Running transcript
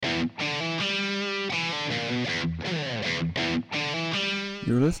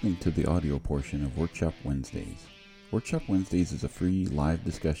You're listening to the audio portion of Workshop Wednesdays. Workshop Wednesdays is a free live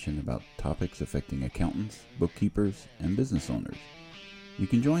discussion about topics affecting accountants, bookkeepers, and business owners. You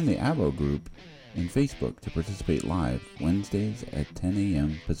can join the ABO group in Facebook to participate live Wednesdays at 10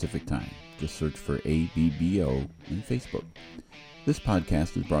 a.m. Pacific Time. Just search for ABBO in Facebook. This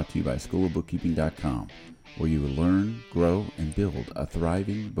podcast is brought to you by schoolofbookkeeping.com, where you will learn, grow, and build a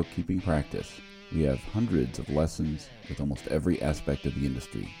thriving bookkeeping practice. We have hundreds of lessons with almost every aspect of the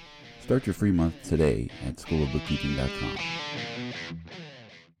industry. Start your free month today at schoolofbookkeeping.com.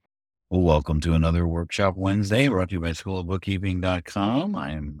 Well, welcome to another Workshop Wednesday brought to you by schoolofbookkeeping.com.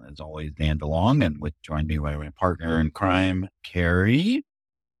 I am, as always, Dan DeLong, and joined me by my partner in crime, Carrie.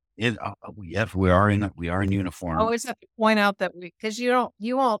 Yes, we are in uniform. I always have to point out that because you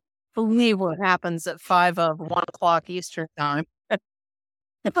won't believe what happens at 1 o'clock Eastern time.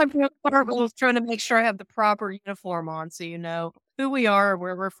 I'm trying to make sure I have the proper uniform on so you know who we are,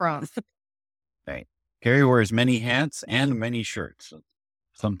 where we're from. Right. Carrie wears many hats and many shirts.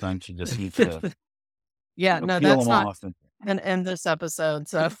 Sometimes you just need to that's not in this episode,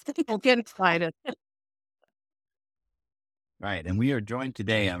 so we'll get excited. Right. And we are joined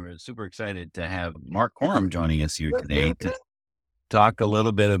today. I'm super excited to have Mark Corum joining us here today to talk a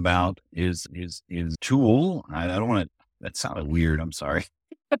little bit about his tool. I don't want to, that sounded weird. I'm sorry.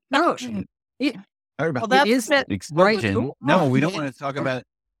 No. That is explosion. No, we don't want to talk about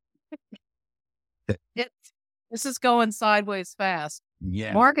it. This is going sideways fast.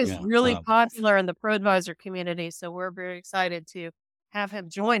 Yeah. Mark is really popular in the ProAdvisor community, so we're very excited to have him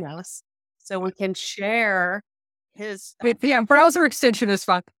join us so we can share his. Browser extension is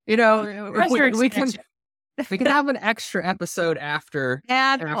fun. We can have an extra episode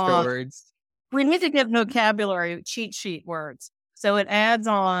afterwards. We need to give vocabulary cheat sheet words. So it adds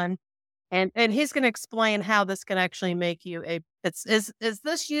on, and he's going to explain how this can actually make you is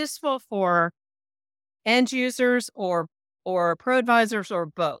this useful for end users or ProAdvisors or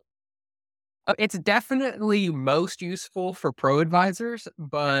both? It's definitely most useful for ProAdvisors,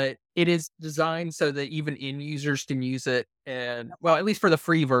 but it is designed so that even end users can use it. And well, at least for the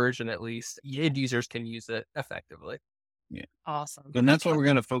free version, at least end users can use it effectively. Yeah. Awesome. And that's what we're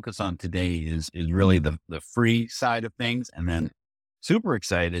going to focus on today is really the free side of things. And then super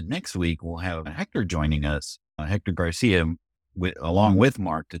excited. Next week, we'll have Hector joining us, Hector Garcia, along with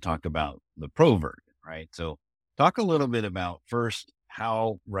Mark to talk about the pro version, right? So talk a little bit about first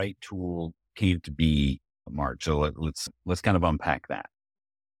how RightTool came to be, Mark. So let's kind of unpack that.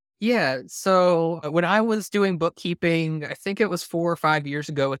 Yeah. So when I was doing bookkeeping, I think it was 4 or 5 years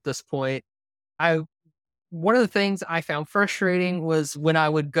ago at this point, one of the things I found frustrating was when I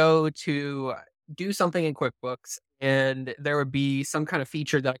would go to do something in QuickBooks and there would be some kind of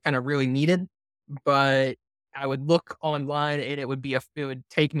feature that I kind of really needed, but I would look online and it would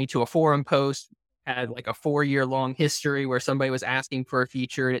take me to a forum post, had like a 4-year long history where somebody was asking for a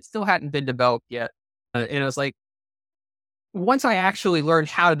feature and it still hadn't been developed yet. And I was like, once I actually learned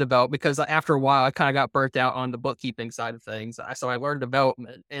how to develop, because after a while I kind of got burnt out on the bookkeeping side of things. So I learned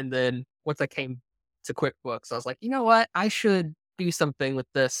development. And then once I came to QuickBooks, I was like, you know what? I should do something with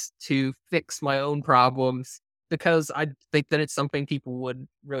this to fix my own problems because I think that it's something people would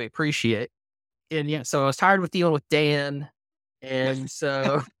really appreciate. And yeah, so I was tired with dealing with Dan. And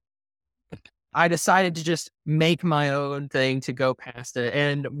so I decided to just make my own thing to go past it.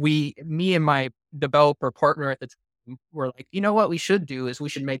 And me and my developer partner at the time were like, you know what we should do is we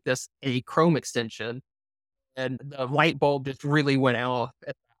should make this a Chrome extension. And the light bulb just really went off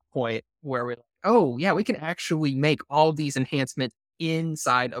at that point where we're like, oh yeah, we can actually make all these enhancements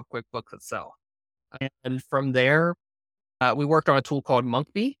inside of QuickBooks itself. And from there, we worked on a tool called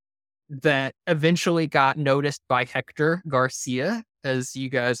Monkbee that eventually got noticed by Hector Garcia, as you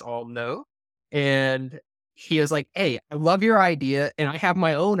guys all know. And he was like, hey, I love your idea and I have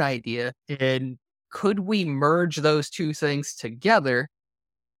my own idea. And could we merge those two things together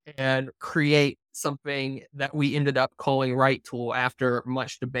and create something that we ended up calling RightTool after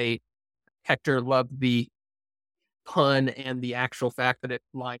much debate? Hector loved the pun and the actual fact that it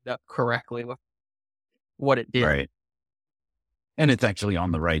lined up correctly with what it did. Right. And it's actually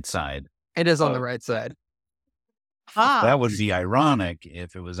on the right side. It is on the right side. That would be ironic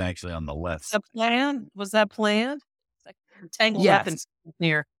if it was actually on the left. Was that planned? Tangled up in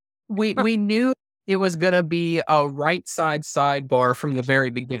here. We knew it was going to be a right side sidebar from the very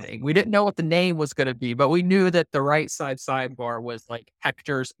beginning. We didn't know what the name was going to be, but we knew that the right side sidebar was like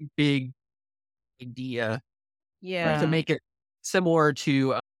Hector's big idea. Yeah. To make it similar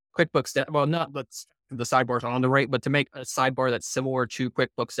to QuickBooks. Well, not the sidebars on the right, but to make a sidebar that's similar to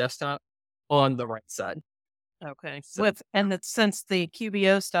QuickBooks Desktop on the right side. Okay. So, Since the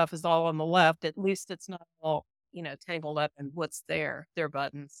QBO stuff is all on the left, at least it's not all, tangled up in what's there. Their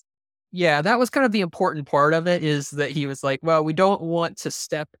buttons. yeah, that was kind of the important part of it, is that he was like, well, we don't want to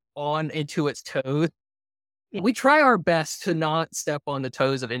step on into its toes. Yeah. We try our best to not step on the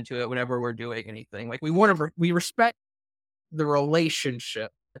toes of Intuit whenever we're doing anything. Like, we respect the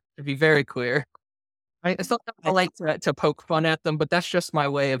relationship, to be very clear. I still I like to poke fun at them, but that's just my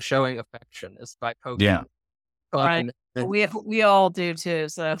way of showing affection, is by poking Yeah. Right. fun. We all do too.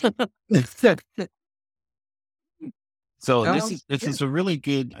 So So Um, this is a really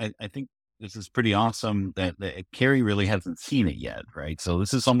good. I think this is pretty awesome that Carrie really hasn't seen it yet, right? So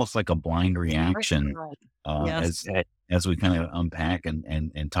this is almost like a blind reaction yes. as we kind of unpack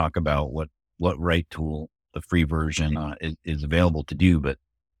and talk about what RightTool, the free version, is available to do. But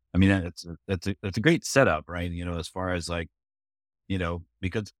I mean, that's a great setup, right? As far as like,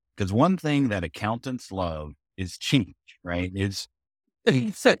 because one thing that accountants love is change, right? It's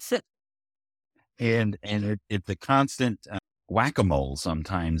a constant whack-a-mole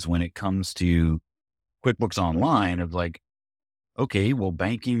sometimes when it comes to QuickBooks Online of like, okay, well,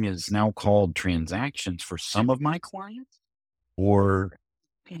 banking is now called transactions for some of my clients, or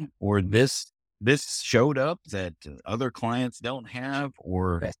this showed up that other clients don't have,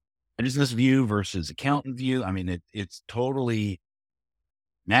 or business view versus accountant view. I mean, it's totally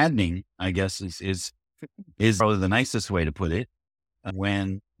maddening, I guess is probably the nicest way to put it.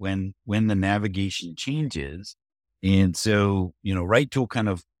 When the navigation changes. And so, RightTool kind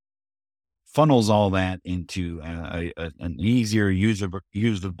of funnels all that into an easier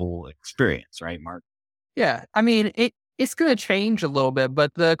usable experience, right, Mark? Yeah, I mean, it's going to change a little bit,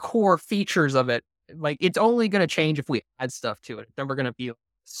 but the core features of it, like, it's only going to change if we add stuff to it. Then we're going to be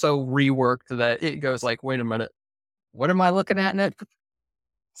so reworked that it goes like, wait a minute, what am I looking at in it?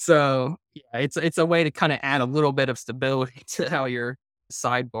 So yeah, it's a way to kind of add a little bit of stability to how your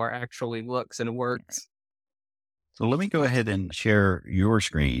sidebar actually looks and works. So let me go ahead and share your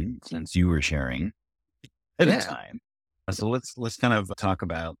screen since you were sharing at a time. So let's kind of talk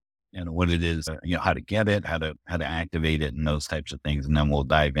about what it is, how to get it, how to activate it, and those types of things, and then we'll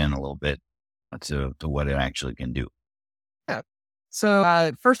dive in a little bit to what it actually can do. Yeah.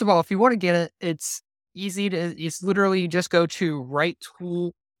 So first of all, if you want to get it, it's easy it's literally just go to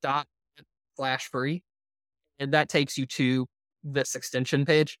righttool.free, and that takes you to this extension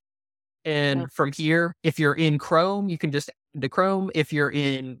page. And from here, if you're in Chrome, you can just add to Chrome. If you're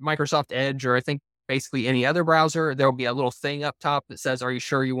in Microsoft Edge, or I think basically any other browser, there'll be a little thing up top that says, are you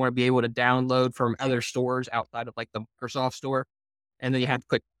sure you want to be able to download from other stores outside of like the Microsoft store? And then you have to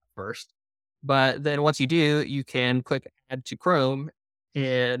click first. But then once you do, you can click add to Chrome,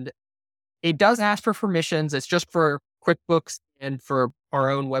 and it does ask for permissions. It's just for QuickBooks and for our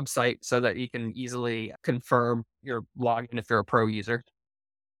own website so that you can easily confirm your login if you're a pro user.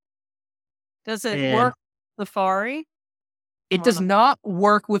 Does it work with Safari? It does not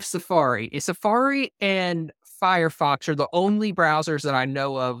work with Safari. Safari and Firefox are the only browsers that I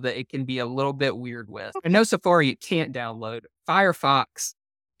know of that it can be a little bit weird with. I know Safari it can't download. Firefox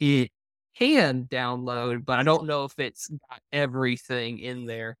it can download, but I don't know if it's got everything in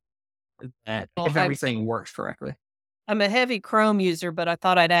there if everything works correctly. I'm a heavy Chrome user, but I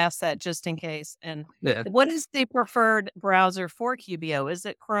thought I'd ask that just in case. And what is the preferred browser for QBO? Is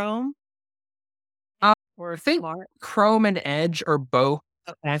it Chrome? Or I think Chrome and Edge are both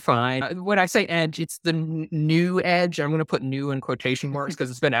fine. When I say Edge, it's the new Edge. I'm going to put new in quotation marks because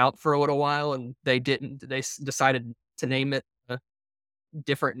it's been out for a little while, and they decided to name it a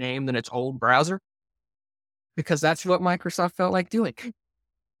different name than its old browser because that's what Microsoft felt like doing.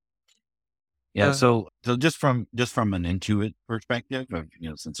 Yeah. So just from an Intuit perspective,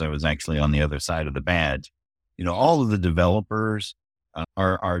 since I was actually on the other side of the badge, all of the developers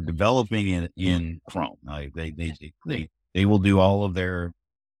are developing it in Chrome. Like they will do all of their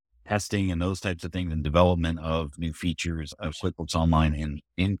testing and those types of things and development of new features of QuickBooks Online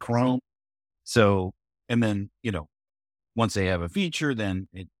in Chrome. So, and then, once they have a feature, then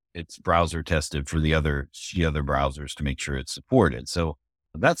it's browser tested for the other browsers to make sure it's supported. So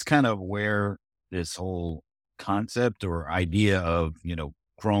that's kind of where this whole concept or idea of,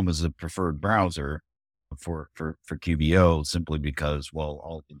 Chrome as a preferred browser for QBO, simply because, well,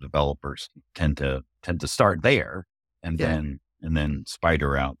 all the developers tend to start there and then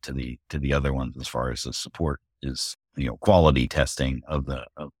spider out to the other ones as far as the support is, quality testing of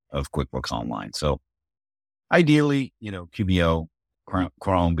QuickBooks Online. So ideally, QBO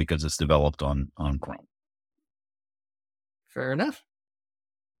Chrome because it's developed on Chrome. Fair enough.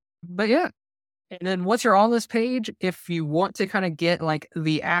 But yeah, And then once you're on this page, if you want to kind of get like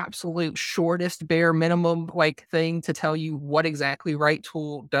the absolute shortest bare minimum like thing to tell you what exactly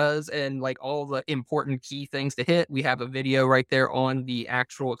RightTool does and like all the important key things to hit, we have a video right there on the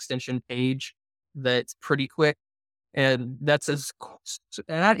actual extension page that's pretty quick. And that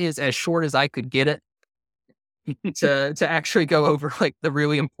is as short as I could get it to actually go over like the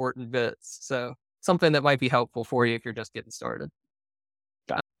really important bits. So something that might be helpful for you if you're just getting started.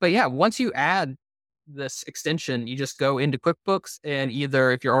 But yeah, once you add this extension, you just go into QuickBooks, and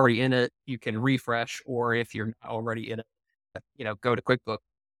either if you're already in it, you can refresh, or if you're not already in it, go to QuickBooks.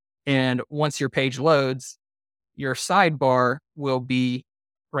 And once your page loads, your sidebar will be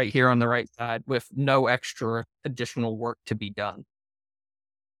right here on the right side with no extra additional work to be done.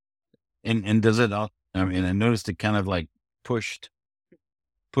 And does it, I noticed it kind of like pushed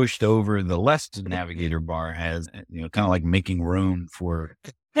over the left navigator bar has, kind of like making room for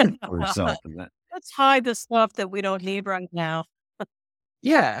yourself. Let's hide the stuff that we don't need right now.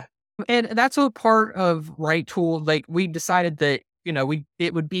 Yeah. And that's a part of RightTool. Like we decided that,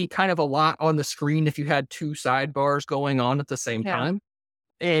 it would be kind of a lot on the screen if you had two sidebars going on at the same time.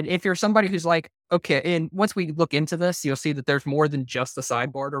 And if you're somebody who's like, okay, and once we look into this, you'll see that there's more than just the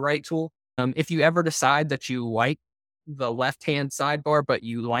sidebar to RightTool. If you ever decide that you like the left-hand sidebar, but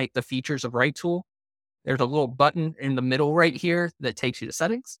you like the features of RightTool, there's a little button in the middle right here that takes you to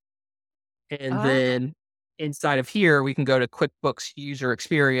settings. And then inside of here, we can go to QuickBooks user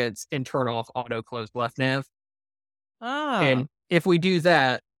experience and turn off auto close left nav. And if we do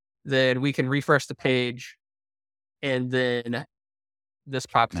that, then we can refresh the page, and then this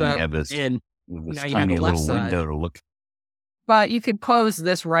pops up, and now you have the left side window to look. But you could close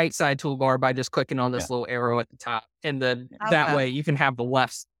this right side toolbar by just clicking on this little arrow at the top, and then that way you can have the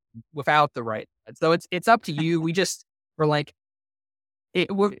left without the right side. So it's up to you. We're like,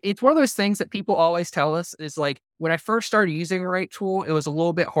 it's one of those things that people always tell us is like, when I first started using RightTool, it was a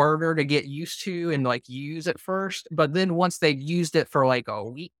little bit harder to get used to and like use at first. But then once they used it for like a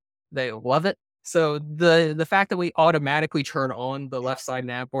week, they love it. So the fact that we automatically turn on the left side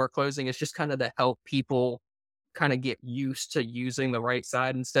nav bar closing is just kind of to help people kind of get used to using the right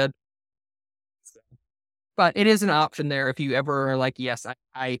side instead. But it is an option there. If you ever are like, yes,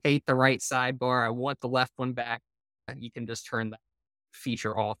 I hate the right sidebar, I want the left one back, you can just turn that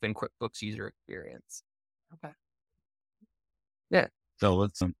feature off in QuickBooks user experience. Okay. Yeah. So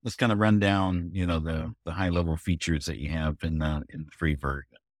let's kind of run down, the high level features that you have in the free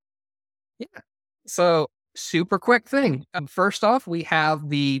version. Yeah. So super quick thing. First off, we have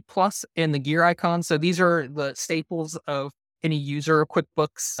the plus and the gear icon. So these are the staples of any user of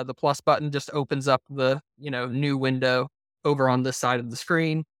QuickBooks. The plus button just opens up the, new window over on this side of the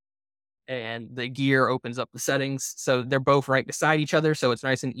screen. And the gear opens up the settings. So they're both right beside each other. So it's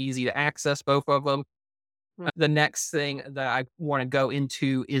nice and easy to access both of them. The next thing that I want to go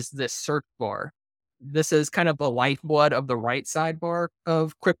into is this search bar. This is kind of the lifeblood of the right sidebar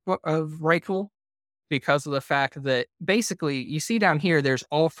of RightTool, because of the fact that basically you see down here, there's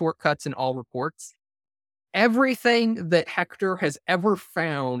all shortcuts and all reports. Everything that Hector has ever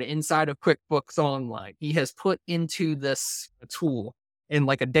found inside of QuickBooks Online, he has put into this tool in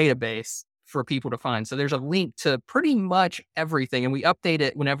like a database for people to find. So there's a link to pretty much everything, and we update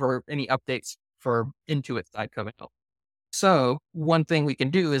it whenever any updates for Intuit side come out. So one thing we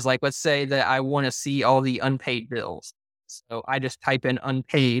can do is like, let's say that I want to see all the unpaid bills. So I just type in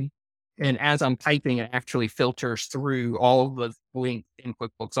unpaid, and as I'm typing, it actually filters through all of the links in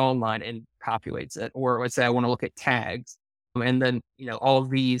QuickBooks Online and populates it. Or let's say I want to look at tags, and then, all of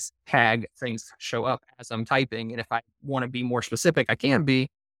these tag things show up as I'm typing. And if I want to be more specific, I can be,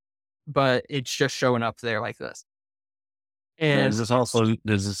 but it's just showing up there like this. And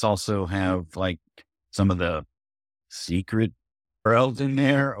does this also have like some of the secret URLs in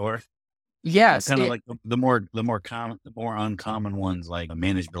there, or yes, kind of like the more uncommon ones, like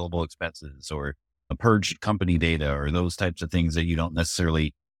managed billable expenses or a purged company data, or those types of things that you don't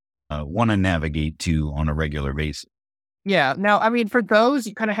necessarily want to navigate to on a regular basis? Yeah. Now, for those,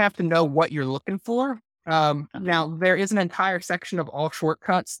 you kind of have to know what you're looking for. Now, there is an entire section of all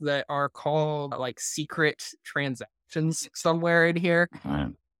shortcuts that are called like secret transactions somewhere in here.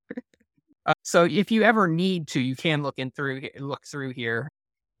 So if you ever need to, you can look through here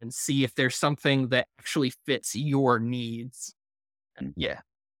and see if there's something that actually fits your needs. And yeah.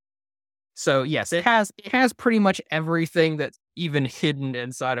 So yes, it has pretty much everything that's even hidden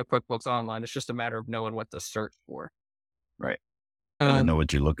inside of QuickBooks Online. It's just a matter of knowing what to search for. Right. Know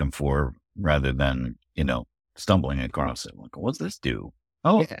what you're looking for rather than, stumbling across it. Like, what's this do?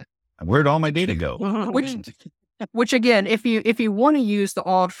 Oh, yeah. Where'd all my data go? Which again, if you want to use the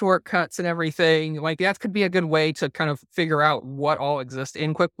all shortcuts and everything, like that could be a good way to kind of figure out what all exists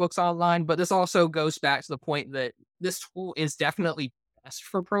in QuickBooks Online. But this also goes back to the point that this tool is definitely best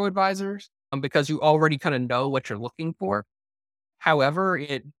for pro advisors because you already kind of know what you're looking for. However,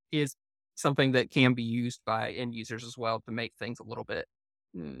 it is something that can be used by end users as well to make things a little bit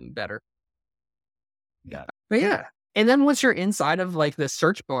better. Got it. But yeah. And then once you're inside of like the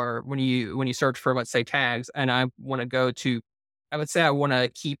search bar, when you search for, let's say, tags, and I want to go to, I would say I want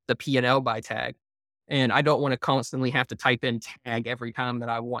to keep the P&L by tag, and I don't want to constantly have to type in tag every time that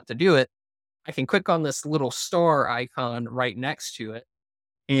I want to do it. I can click on this little star icon right next to it,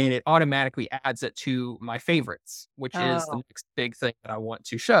 and it automatically adds it to my favorites, which is the next big thing that I want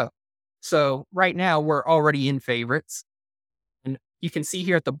to show. So right now we're already in favorites. And you can see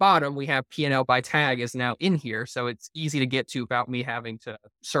here at the bottom, we have P&L by tag is now in here. So it's easy to get to without me having to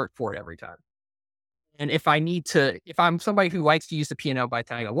search for it every time. And if I'm somebody who likes to use the P&L by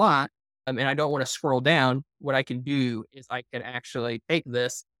tag a lot, and I don't want to scroll down, what I can do is I can actually take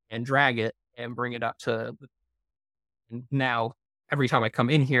this and drag it and bring it up to, and now every time I come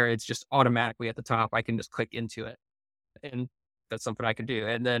in here, it's just automatically at the top. I can just click into it. And that's something I can do.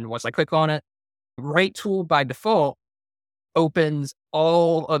 And then once I click on it, RightTool by default opens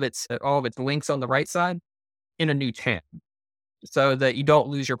all of its links on the right side in a new tab so that you don't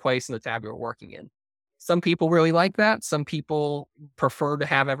lose your place in the tab you're working in. Some people really like that. Some people prefer to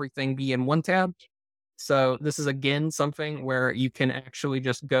have everything be in one tab. So this is again something where you can actually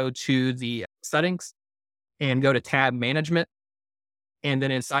just go to the settings and go to tab management. And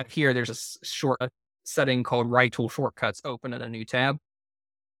then inside here, there's a setting called RightTool shortcuts open in a new tab.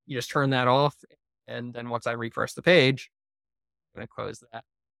 You just turn that off. And then once I refresh the page, I'm going to close that.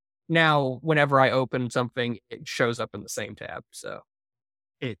 Now, whenever I open something, it shows up in the same tab. So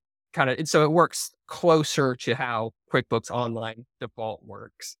it works closer to how QuickBooks Online default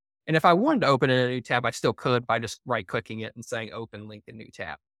works. And if I wanted to open it in a new tab, I still could by just right clicking it and saying open link in new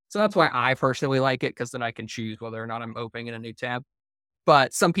tab. So that's why I personally like it, because then I can choose whether or not I'm opening in a new tab.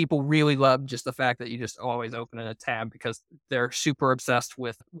 But some people really love just the fact that you just always open in a tab because they're super obsessed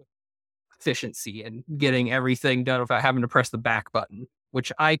with efficiency and getting everything done without having to press the back button,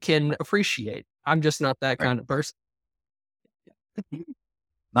 which I can appreciate. I'm just not that kind of person.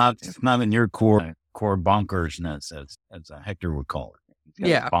 It's not in your core bonkersness, as Hector would call it.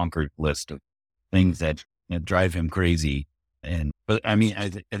 He's got a bonkers list of things that drive him crazy. But I mean, I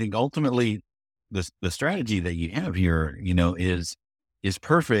think ultimately the strategy that you have here, is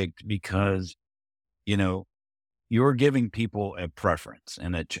perfect because, you're giving people a preference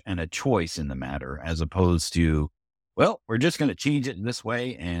and a choice in the matter, as opposed to, well, we're just going to change it this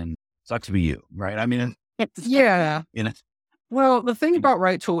way and sucks to be you. Right. I mean, yeah. Well, the thing about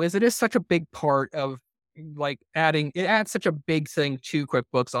RightTool is it is such a big part of like it adds such a big thing to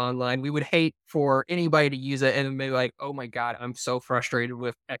QuickBooks Online. We would hate for anybody to use it and be like, oh my God, I'm so frustrated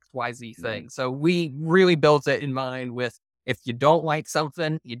with XYZ thing. So we really built it in mind with, if you don't like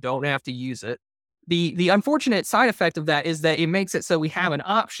something, you don't have to use it. The unfortunate side effect of that is that it makes it so we have an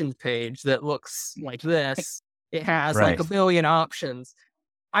options page that looks like this. It has like a billion options.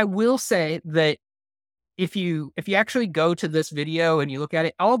 I will say that if you actually go to this video and you look at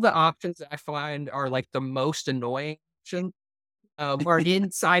it, all the options that I find are like the most annoying option are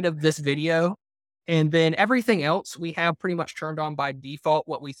inside of this video. And then everything else we have pretty much turned on by default,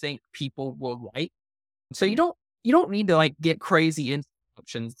 what we think people will like. So you don't need to like get crazy in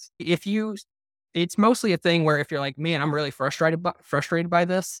options. It's mostly a thing where if you're like, man, I'm really frustrated by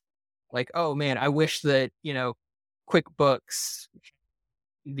this. Like, oh man, I wish that, QuickBooks,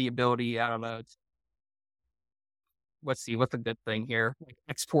 the ability, I don't know. Let's see, what's a good thing here? Like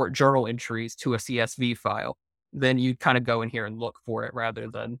export journal entries to a CSV file. Then you kind of go in here and look for it rather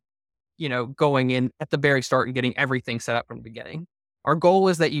than, going in at the very start and getting everything set up from the beginning. Our goal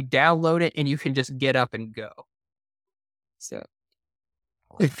is that you download it and you can just get up and go. So,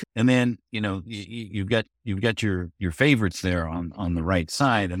 and then you've got your favorites there on the right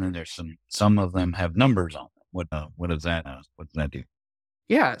side, and then there's some of them have numbers on them. What does that do?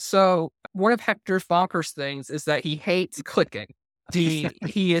 Yeah, so one of Hector's bonkers things is that he hates clicking.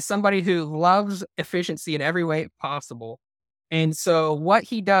 He is somebody who loves efficiency in every way possible, and so what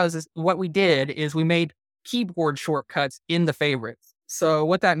we did is we made keyboard shortcuts in the favorites. So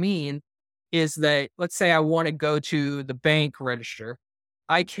what that means is that, let's say I want to go to the bank register.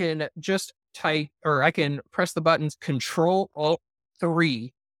 I can just I can press the buttons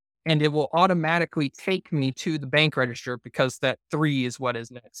Control-Alt-3, and it will automatically take me to the bank register because that 3 is what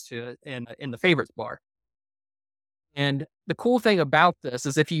is next to it in the favorites bar. And the cool thing about this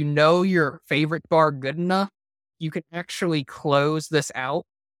is if you know your favorite bar good enough, you can actually close this out.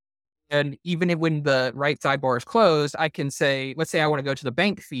 And even when the right sidebar is closed, I can say, let's say I want to go to the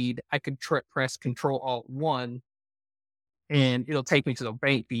bank feed, I could press Control-Alt-1 and it'll take me to the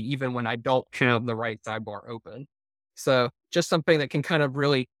bank feed even when I don't have the right sidebar open. So just something that can kind of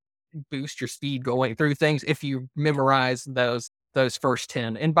really boost your speed going through things if you memorize those first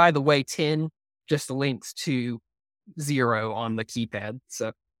 10. And by the way, 10 just links to 0 on the keypad.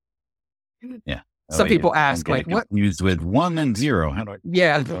 So Yeah. some people ask, Don't like, get it what? confused with 1 and 0. How do I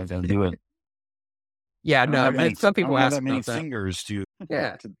do it? Yeah, I don't no. have many, Some people I don't ask have that many about that. fingers to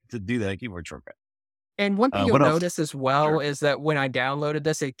do that keyboard shortcut. And one thing you'll What else? notice as well Sure. is that when I downloaded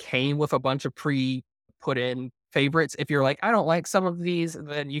this, it came with a bunch of put in favorites. If you're like, I don't like some of these,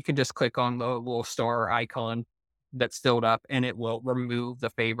 then you can just click on the little star icon that's filled up and it will remove the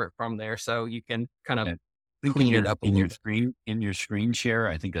favorite from there. So you can kind of clean it up a little bit. In your screen share,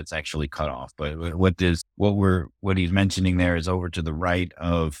 I think that's actually cut off. But what he's mentioning there is over to the right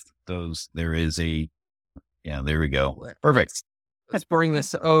of those. There is there we go. Perfect. Let's bring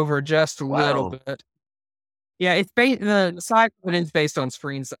this over just a little bit. Yeah, it's the side button is based on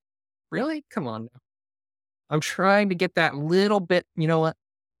screens. Really? Come on now. I'm trying to get that little bit. You know what?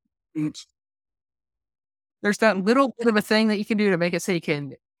 There's that little bit of a thing that you can do to make it so you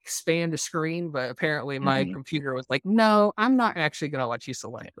can expand the screen, but apparently my computer was like, no, I'm not actually going to let you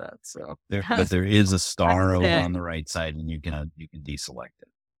select that. So, but there is a star over on the right side, and you can deselect it.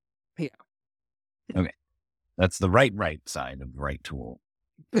 Yeah. Okay, that's the right side of RightTool.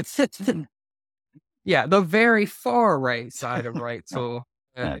 Yeah, the very far right side of RightTool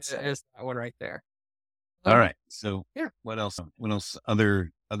is that one right there. All right. So what else?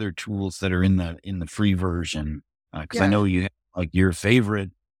 Other tools that are in the free version? Because I know you have like your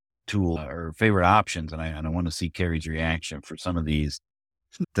favorite tool or favorite options, and I want to see Carrie's reaction for some of these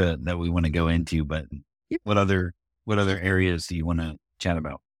that we want to go into. But what other areas do you want to chat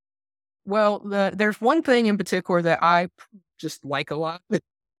about? Well, there's one thing in particular that I just like a lot.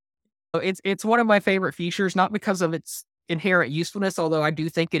 It's one of my favorite features, not because of its inherent usefulness, although I do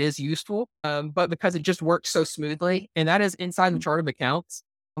think it is useful, but because it just works so smoothly. And that is inside the chart of accounts.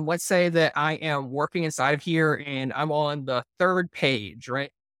 Let's say that I am working inside of here and I'm on the third page,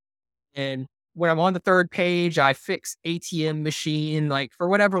 right? And when I'm on the third page, I fix ATM machine. Like for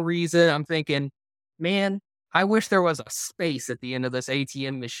whatever reason, I'm thinking, man, I wish there was a space at the end of this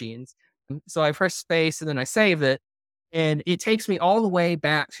ATM machines. So I press space and then I save it. And it takes me all the way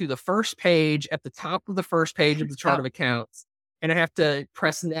back to the first page at the top of the first page of the chart of accounts. And I have to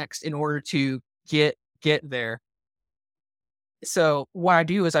press next in order to get there. So what I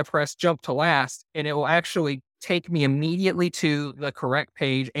do is I press jump to last and it will actually take me immediately to the correct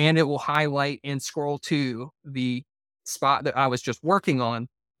page and it will highlight and scroll to the spot that I was just working on.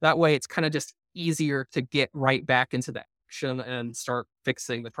 That way it's kind of just easier to get right back into the action and start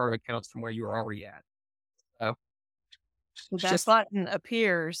fixing the chart of accounts from where you were already at. So that button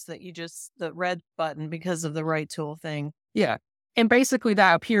appears the red button because of the RightTool thing. Yeah. And basically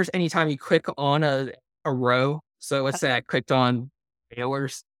that appears anytime you click on a row. So let's say I clicked on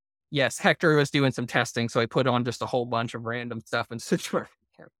Baylor's. Yes, Hector was doing some testing, so I put on just a whole bunch of random stuff and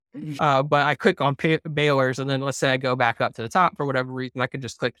but I click on Baylor's, and then let's say I go back up to the top for whatever reason, I could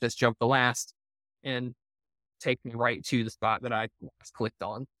just click this jump to last and take me right to the spot that I last clicked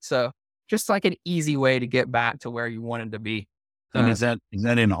on. So just like an easy way to get back to where you wanted to be. And is that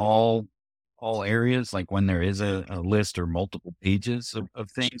in all areas, like when there is a list or multiple pages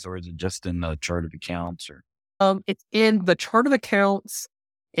of things, or is it just in the chart of accounts? Or it's in the chart of accounts,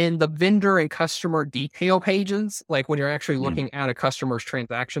 in the vendor and customer detail pages, like when you're actually looking at a customer's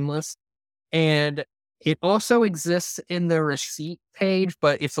transaction list. And it also exists in the receipt page,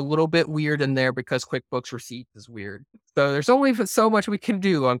 but it's a little bit weird in there because QuickBooks Receipts is weird. So there's only so much we can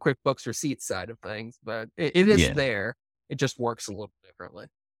do on QuickBooks Receipts side of things, but it is there. It just works a little differently.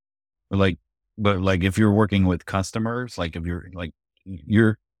 But if you're working with customers, like if you're like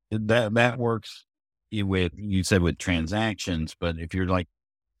that works you said with transactions, but if you're like,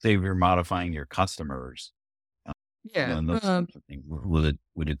 say if you're modifying your customers, would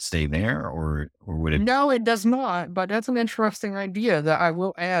it stay there or would it? No, it does not. But that's an interesting idea that I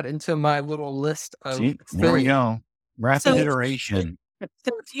will add into my little list of. See, there we go. Rapid iteration.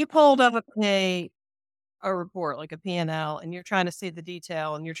 So if you pulled up a report like a P&L and you're trying to see the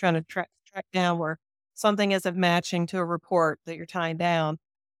detail and you're trying to track down where something isn't matching to a report that you're tying down,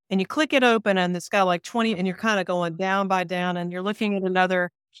 and you click it open and it's got like 20 and you're kind of going down by down and you're looking at another.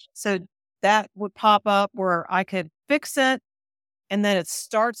 So that would pop up where I could fix it. And then it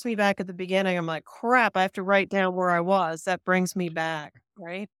starts me back at the beginning. I'm like, crap, I have to write down where I was. That brings me back.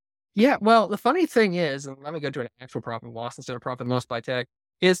 Right. Yeah. Well, the funny thing is, and let me go to an actual profit and loss instead of profit and loss by tech,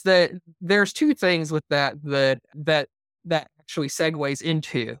 is that there's two things with that actually segues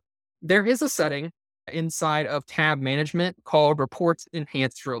into. There is a setting inside of tab management called Reports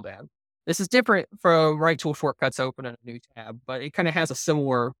Enhanced Drill Down. This is different from RightTool shortcuts open in a new tab, but it kind of has a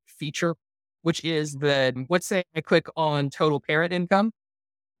similar feature, which is that let's say I click on total parent income.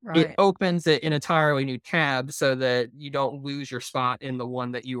 It Right. opens it in an entirely new tab so that you don't lose your spot in the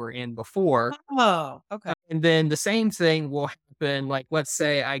one that you were in before. Oh, okay. And then the same thing will happen. Like, let's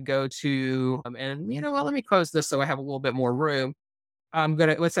say I go to, and you know what, let me close this so I have a little bit more room.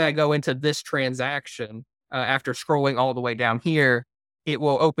 Let's say I go into this transaction after scrolling all the way down here, it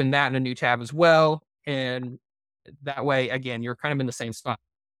will open that in a new tab as well. And that way, again, you're kind of in the same spot.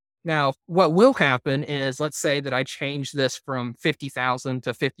 Now, what will happen is, let's say that I change this from 50,000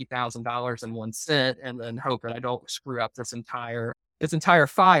 to $50,000.01, and then hope that I don't screw up this entire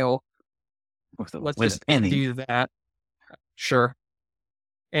file. Let's With just any. do that. Sure.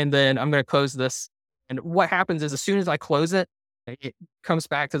 And then I'm going to close this. And what happens is, as soon as I close it, it comes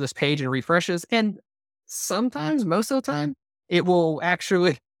back to this page and refreshes. And sometimes, most of the time, it will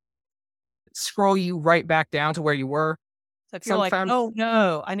actually scroll you right back down to where you were. So if you're like, Sometimes, oh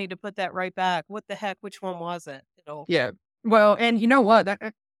no, I need to put that right back. What the heck? Which one was it? yeah. Well, and you know what?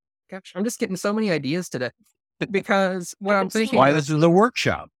 Gosh, I'm just getting so many ideas today because what I'm thinking. Why this is a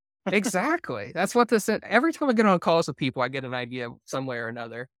workshop. Exactly. That's what this is. Every time I get on calls with people, I get an idea some way or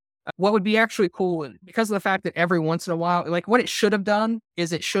another. What would be actually cool, because of the fact that every once in a while, like what it should have done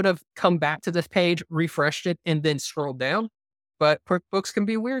is it should have come back to this page, refreshed it, and then scrolled down. But QuickBooks can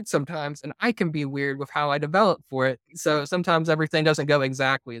be weird sometimes, and I can be weird with how I develop for it. So sometimes everything doesn't go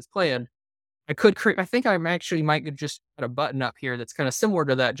exactly as planned. I think I actually might just add a button up here that's kind of similar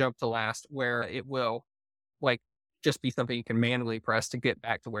to that jump to last, where it will like just be something you can manually press to get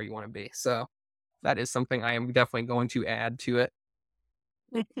back to where you want to be. So that is something I am definitely going to add to it.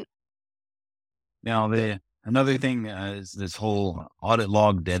 Now, another thing is this whole audit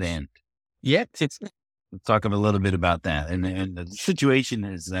log dead end. Yeah, Let's talk a little bit about that. And the situation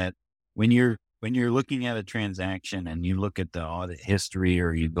is that when you're looking at a transaction and you look at the audit history,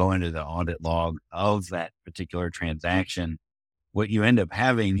 or you go into the audit log of that particular transaction, what you end up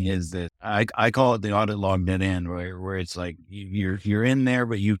having is that I call it the audit log dead end, where it's like you're in there,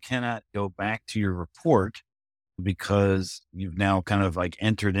 but you cannot go back to your report because you've now kind of like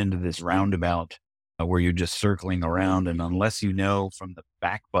entered into this roundabout where you're just circling around. And unless you know from the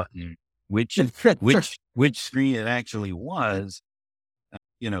back button which screen it actually was,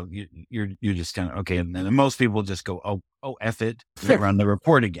 you're just kind of okay. And then most people just go, oh, F it, run the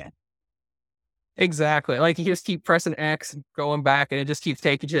report again. Exactly. Like you just keep pressing X, going back, and it just keeps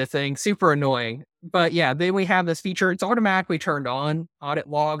taking you to the thing. Super annoying. But yeah, then we have this feature. It's automatically turned on, audit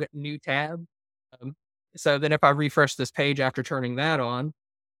log, new tab. So then if I refresh this page after turning that on,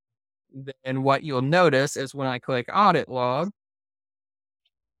 then what you'll notice is when I click audit log,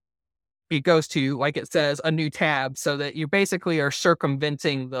 it goes to, like it says, a new tab, so that you basically are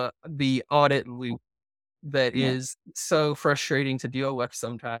circumventing the audit loop that is so frustrating to deal with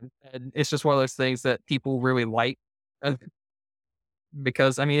sometimes. And it's just one of those things that people really like.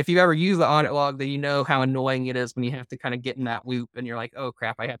 Because, I mean, if you ever use the audit log, then you know how annoying it is when you have to kind of get in that loop and you're like, oh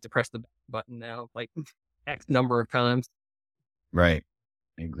crap, I have to press the button now, like X number of times. Right.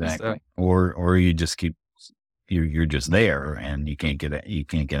 Exactly. So, Or you just you're just there and you can't get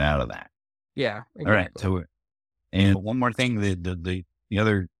out of that. yeah. Exactly. All right. So, and one more thing, the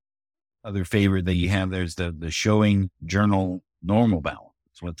other favorite that you have, there's the showing journal normal balance.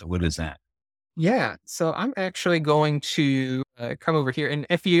 What is that? Yeah. So I'm actually going to come over here. And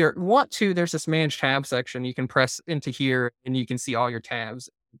if you want to, there's this manage tab section. You can press into here and you can see all your tabs.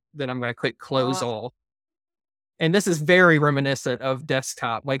 Then I'm going to click close all. And this is very reminiscent of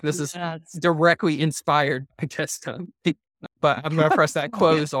desktop. Like this is directly inspired by desktop. But I'm going to press that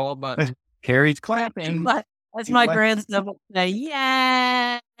close all button. Carrie's clapping. That's my grandson will say,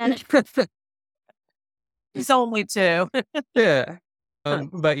 yeah. He's only 2. Yeah.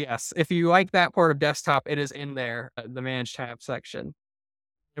 But yes, if you like that part of desktop, it is in there, the manage tab section.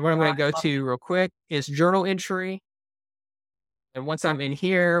 And what I'm going to go to real quick is journal entry. And once I'm in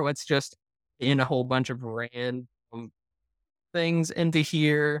here, let's just in a whole bunch of random things into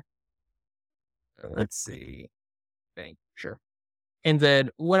here. Let's see. Bank, sure. And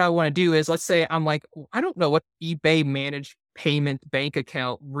then what I want to do is, let's say I'm like, I don't know what eBay managed payment bank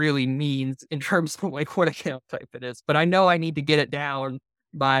account really means in terms of like what account type it is, but I know I need to get it down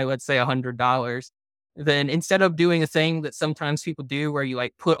by, let's say, $100. Then instead of doing a thing that sometimes people do where you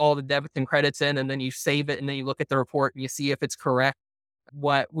like put all the debits and credits in and then you save it and then you look at the report and you see if it's correct,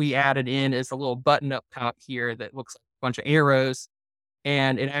 what we added in is a little button up top here that looks like a bunch of arrows.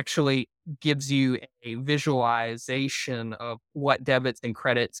 And it actually gives you a visualization of what debits and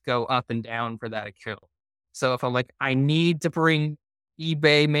credits go up and down for that account. So if I'm like, I need to bring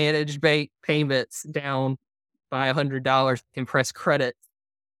eBay managed payments down by $100, I can press credit.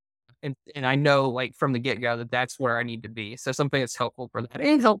 And I know like from the get-go that that's where I need to be. So something that's helpful for that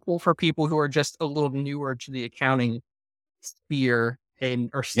and helpful for people who are just a little newer to the accounting sphere and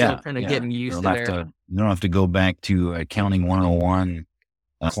are still kind of getting used to there. You don't have to go back to accounting 101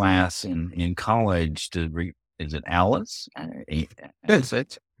 class in college is it Alice? Is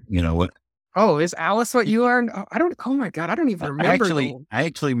it? You know what? Oh, is Alice what you learned? Oh my God, I don't even remember. I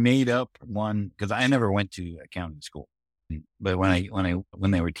actually made up one because I never went to accounting school. But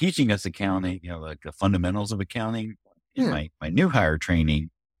when they were teaching us accounting, like the fundamentals of accounting in my new hire training,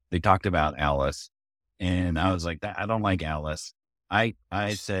 they talked about Alice, and I was like, I don't like Alice. I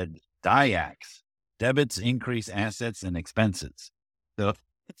said DIAX, debits increase assets and expenses. So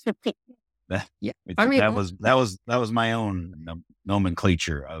that was my own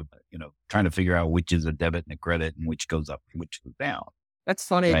nomenclature of trying to figure out which is a debit and a credit and which goes up and which goes down. That's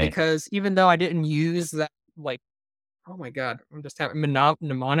funny because even though I didn't use that, like, oh my God, I'm just having a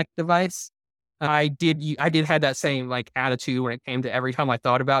mnemonic device. I did have that same like attitude when it came to every time I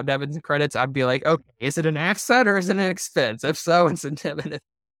thought about debits and credits, I'd be like, okay, is it an asset or is it an expense? If so, it's a debit.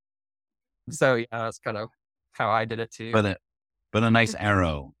 So yeah, that's kind of how I did it too. But a nice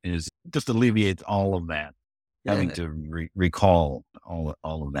arrow is just alleviates all of that, having to recall all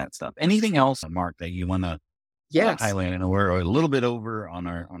of that stuff. Anything else, Mark, that you want to highlight? And we're a little bit over on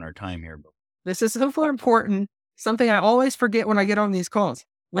our time here. But this is so important. Something I always forget when I get on these calls,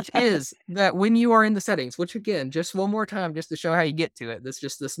 which is that when you are in the settings, which again, just one more time, just to show how you get to it,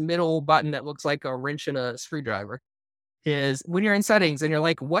 this middle button that looks like a wrench and a screwdriver. Is when you're in settings and you're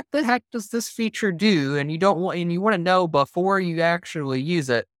like, what the heck does this feature do? And you want to know before you actually use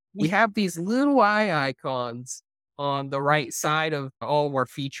it. We have these little eye icons on the right side of all of our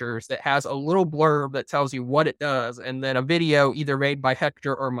features that has a little blurb that tells you what it does. And then a video either made by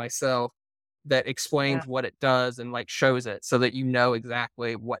Hector or myself that explains what it does and like shows it so that you know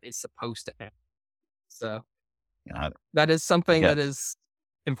exactly what it's supposed to have. So that is something that is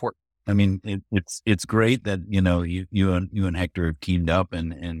important. I mean, it's great that you and Hector have teamed up,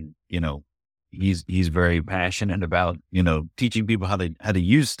 and he's very passionate about teaching people how to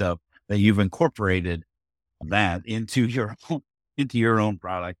use stuff, that you've incorporated that into your own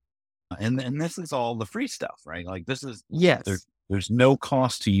product, and this is all the free stuff, right? Like this is there's no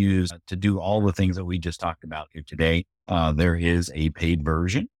cost to use to do all the things that we just talked about here today. There is a paid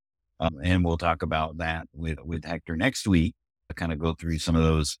version, and we'll talk about that with Hector next week to kind of go through some of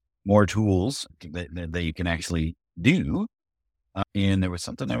those more tools that you can actually do. And there was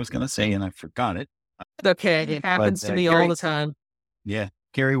something I was going to say and I forgot it. Okay. It happens to me all the time. Yeah.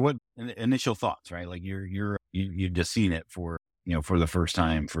 Carrie, what initial thoughts, right? Like you've just seen it for the first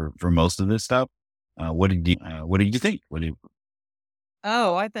time for most of this stuff. What did you think?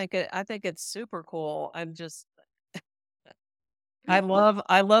 I think it's super cool. I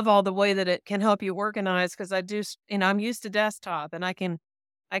love all the way that it can help you organize, because I do, I'm used to desktop, and I can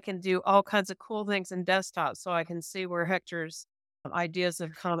do all kinds of cool things in desktop, so I can see where Hector's ideas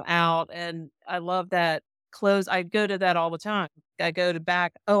have come out. And I love that close. I go to that all the time. I go to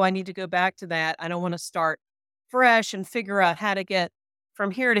back. Oh, I need to go back to that. I don't want to start fresh and figure out how to get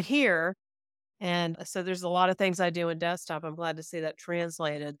from here to here. And so there's a lot of things I do in desktop. I'm glad to see that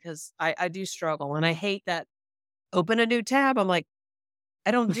translated, because I do struggle, and I hate that. Open a new tab. I'm like,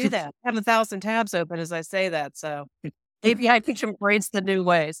 I don't do that. I have 1,000 tabs open as I say that. So maybe I can embrace the new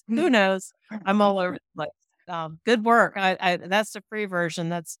ways. Who knows? I'm all over the place. Good work. That's the free version.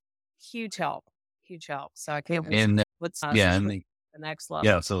 That's huge help. So I can't wait. And What's the next level?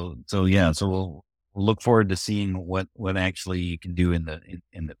 Yeah. So we'll look forward to seeing what actually you can do in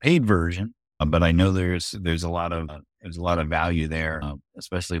the paid version. But I know there's a lot of value there,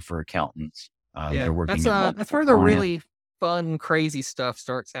 especially for accountants. They're working. That's where the really fun, crazy stuff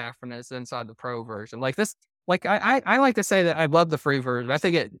starts happening, is inside the pro version. Like this, like I like to say that I love the free version. I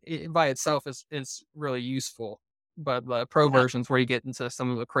think it by itself is really useful. But the pro versions where you get into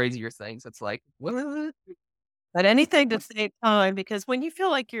some of the crazier things, it's like, what? But anything to save time, because when you feel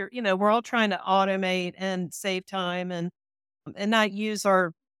like we're all trying to automate and save time and not use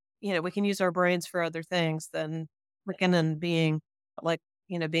our, we can use our brains for other things than looking and being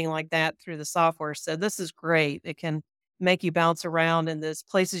like that through the software. So this is great. It can make you bounce around in those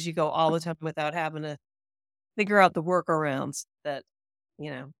places you go all the time without having to figure out the workarounds that,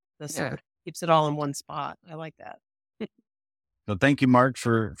 this keeps it all in one spot. I like that. So thank you, Mark,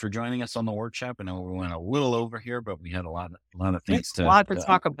 for joining us on the workshop. I know we went a little over here, but we had a lot of things A lot to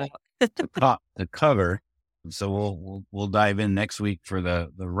talk about. to cover. So we'll dive in next week for the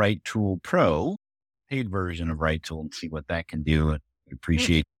RightTool Pro paid version of RightTool and see what that can do. And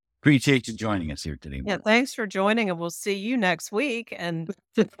appreciate you joining us here today, Mark. Yeah, thanks for joining, and we'll see you next week. And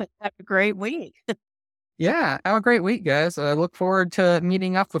have a great week. Yeah, have a great week, guys. I look forward to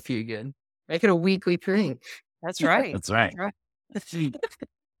meeting up with you again. Make it a weekly thing. That's right. That's right. That's right.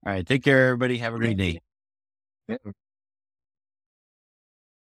 All right. Take care, everybody. Have a great day. Yeah.